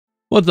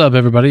What's up,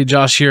 everybody?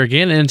 Josh here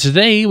again, and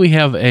today we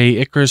have a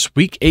Icarus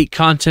Week 8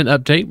 content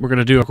update. We're going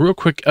to do a real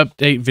quick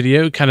update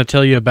video, kind of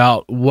tell you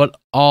about what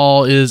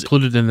all is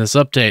included in this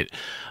update.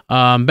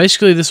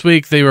 Basically, this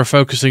week they were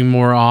focusing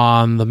more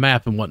on the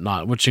map and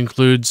whatnot, which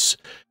includes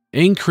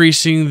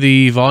increasing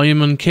the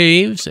volume on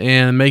caves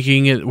and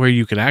making it where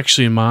you can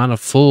actually mine a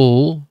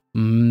full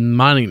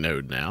mining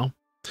node now.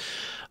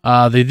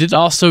 They did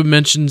also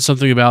mention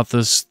something about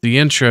the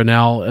intro.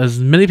 Now, as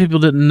many people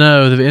didn't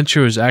know, the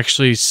intro is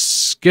actually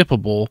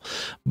skippable,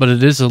 but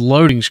it is a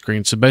loading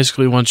screen. So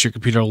basically, once your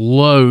computer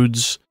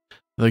loads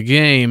the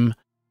game,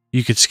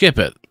 you could skip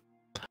it.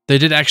 They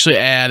did actually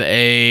add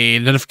a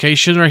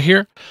notification right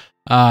here.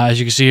 As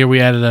you can see here,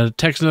 we added a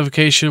text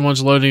notification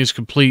once loading is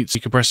complete. So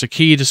you can press a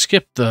key to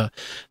skip the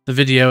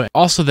video.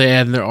 Also, they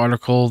add in their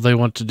article, they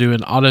want to do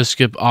an auto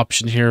skip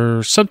option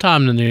here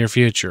sometime in the near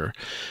future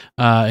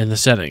in the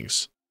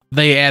settings.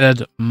 They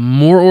added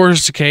more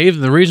ores to cave.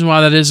 The reason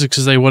why that is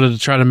because they wanted to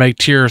try to make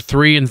tier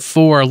 3 and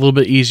 4 a little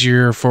bit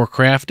easier for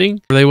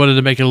crafting. They wanted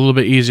to make it a little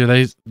bit easier.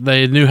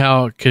 They knew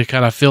how it could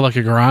kind of feel like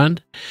a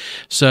grind.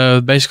 So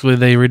basically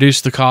they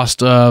reduced the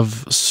cost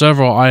of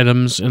several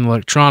items in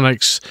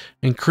electronics,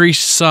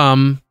 increased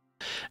some,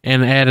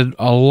 and added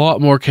a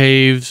lot more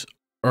caves,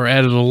 or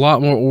added a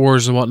lot more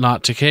ores and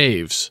whatnot to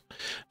caves,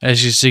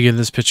 as you see in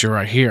this picture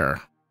right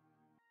here.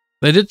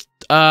 They did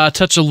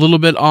touch a little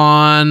bit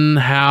on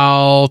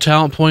how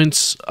talent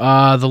points,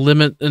 the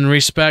limit and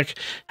respec,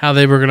 how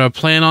they were going to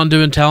plan on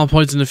doing talent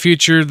points in the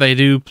future. They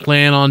do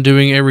plan on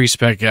doing a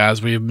respec,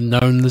 guys. We've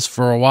known this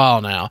for a while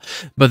now.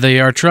 But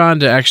they are trying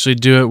to actually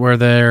do it where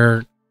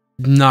they're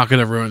not going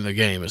to ruin the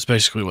game. It's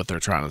basically what they're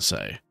trying to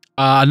say.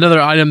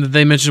 Another item that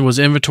they mentioned was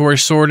inventory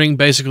sorting.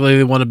 Basically,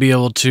 they want to be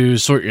able to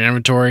sort your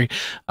inventory.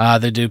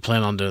 They do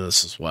plan on doing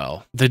this as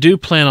well. They do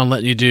plan on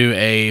letting you do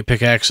a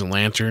pickaxe and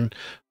lantern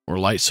or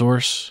light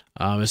source.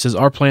 It says,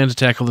 our plan to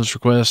tackle this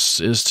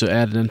request is to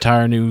add an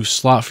entire new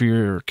slot for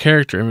your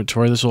character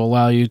inventory. This will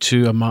allow you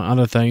to, among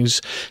other things,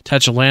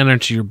 attach a lantern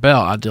to your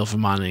belt, ideal for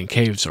mining in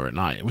caves or at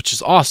night, which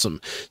is awesome.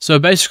 So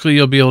basically,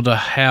 you'll be able to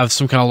have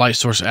some kind of light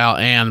source out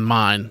and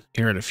mine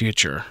here in the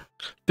future.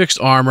 Fixed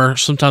armor.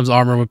 Sometimes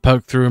armor would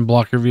poke through and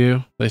block your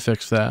view. They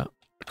fixed that.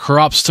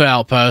 Crops to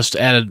outpost.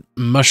 Added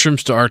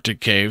mushrooms to Arctic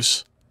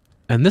caves.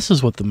 And this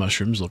is what the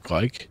mushrooms look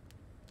like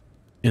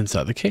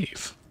inside the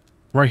cave.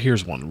 Right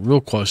here's one, real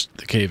close to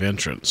the cave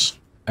entrance.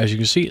 As you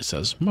can see, it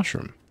says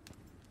mushroom.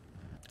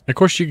 Of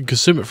course, you can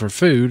consume it for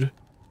food,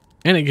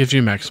 and it gives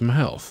you maximum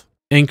health.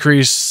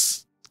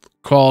 Increase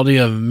quality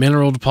of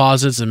mineral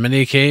deposits in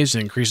many caves,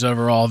 and increase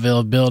overall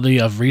availability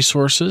of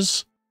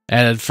resources.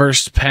 Added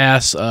first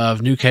pass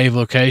of new cave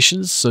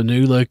locations, so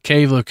new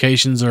cave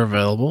locations are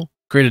available.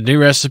 Created new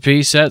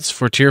recipe sets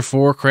for tier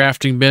 4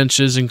 crafting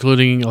benches,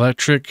 including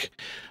electric,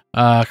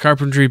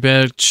 carpentry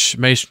bench,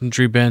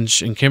 masonry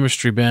bench, and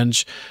chemistry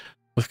bench,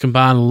 with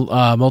combined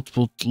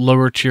multiple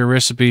lower tier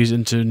recipes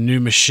into new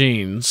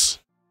machines.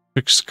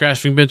 Fixed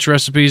crafting bench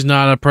recipes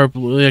not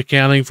appropriately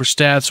accounting for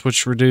stats,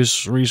 which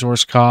reduce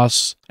resource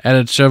costs.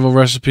 Added several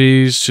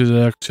recipes to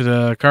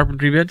the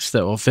carpentry bench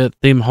that will fit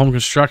theme home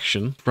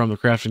construction from the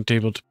crafting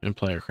table and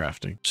player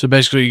crafting. So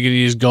basically, you can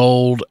use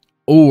gold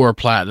or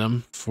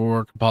platinum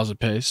for composite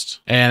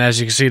paste. And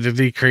as you can see, the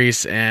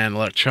decrease in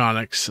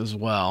electronics as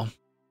well,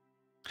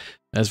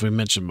 as we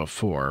mentioned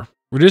before.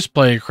 Reduced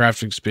player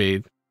crafting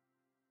speed.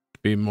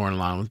 Be more in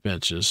line with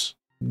benches.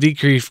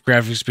 Decreased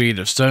graphic speed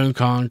of stone,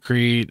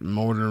 concrete,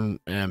 mortar,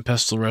 and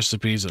pestle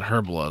recipes and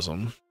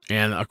herbalism.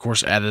 And of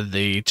course, added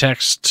the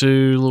text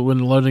to when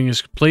the loading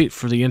is complete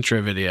for the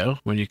intro video,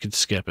 when you can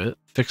skip it.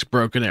 Fixed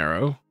broken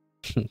arrow.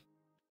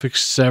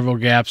 Fixed several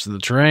gaps in the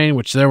terrain,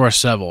 which there were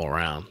several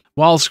around.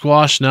 Wild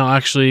squash now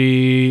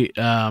actually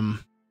are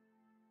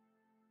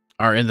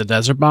in the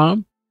desert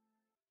biome.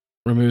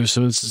 Remove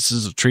some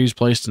instances of trees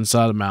placed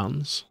inside of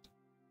mountains.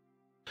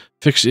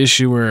 Fixed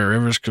issue where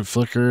rivers could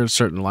flicker in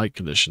certain light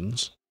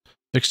conditions.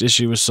 Fixed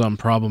issue with some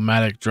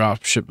problematic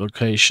dropship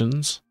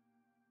locations.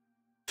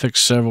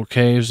 Fixed several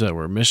caves that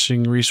were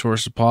missing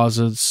resource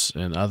deposits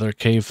and other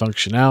cave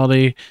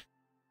functionality.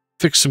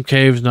 Fixed some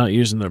caves not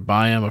using their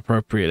biome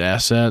appropriate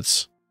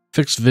assets.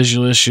 Fixed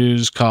visual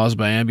issues caused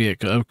by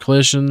ambient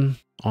collision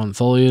on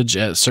foliage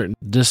at certain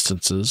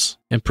distances.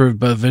 Improved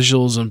both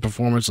visuals and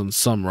performance on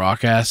some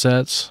rock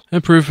assets.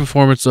 Improved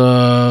performance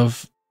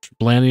of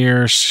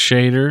Blanier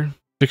shader.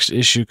 Fixed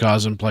issue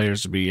causing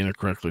players to be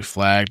incorrectly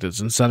flagged. It's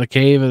inside a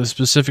cave at a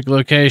specific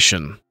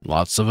location.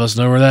 Lots of us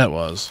know where that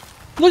was.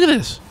 Look at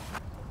this.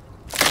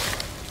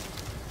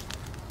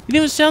 It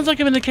even sounds like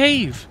I'm in a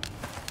cave.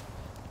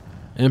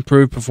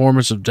 Improved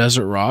performance of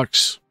desert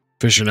rocks.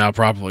 Fish are now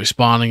properly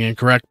spawning in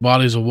correct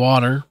bodies of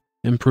water.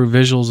 Improved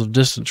visuals of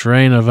distant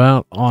terrain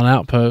on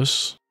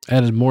outposts.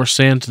 Added more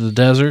sand to the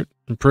desert.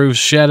 Improved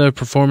shadow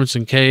performance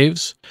in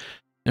caves.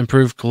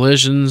 Improved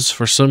collisions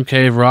for some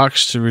cave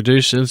rocks to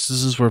reduce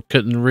instances where it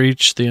couldn't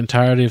reach the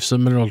entirety of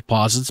some mineral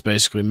deposits,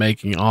 basically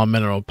making all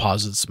mineral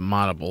deposits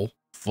mineable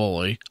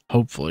fully,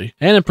 hopefully.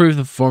 And improve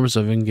the performance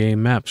of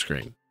in-game map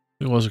screen.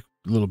 It was a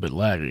little bit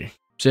laggy.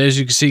 So as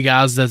you can see,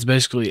 guys, that's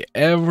basically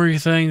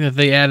everything that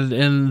they added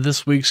in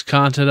this week's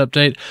content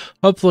update.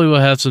 Hopefully we'll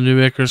have some new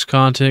Icarus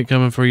content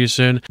coming for you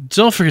soon.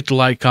 Don't forget to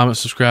like, comment,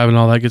 subscribe, and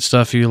all that good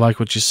stuff if you like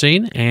what you've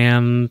seen.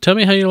 And tell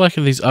me how you're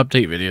liking these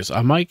update videos.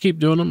 I might keep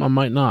doing them. I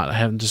might not. I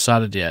haven't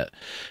decided yet.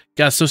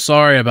 Guys, so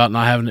sorry about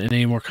not having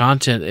any more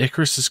content.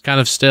 Icarus is kind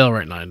of stale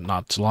right now,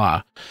 not to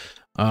lie.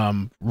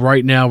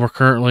 Right now we're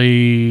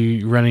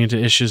currently running into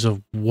issues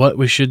of what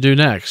we should do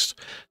next.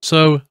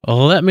 So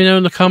let me know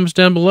in the comments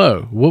down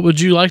below. What would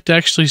you like to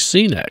actually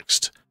see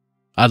next?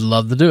 I'd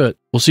love to do it.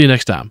 We'll see you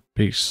next time.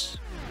 Peace.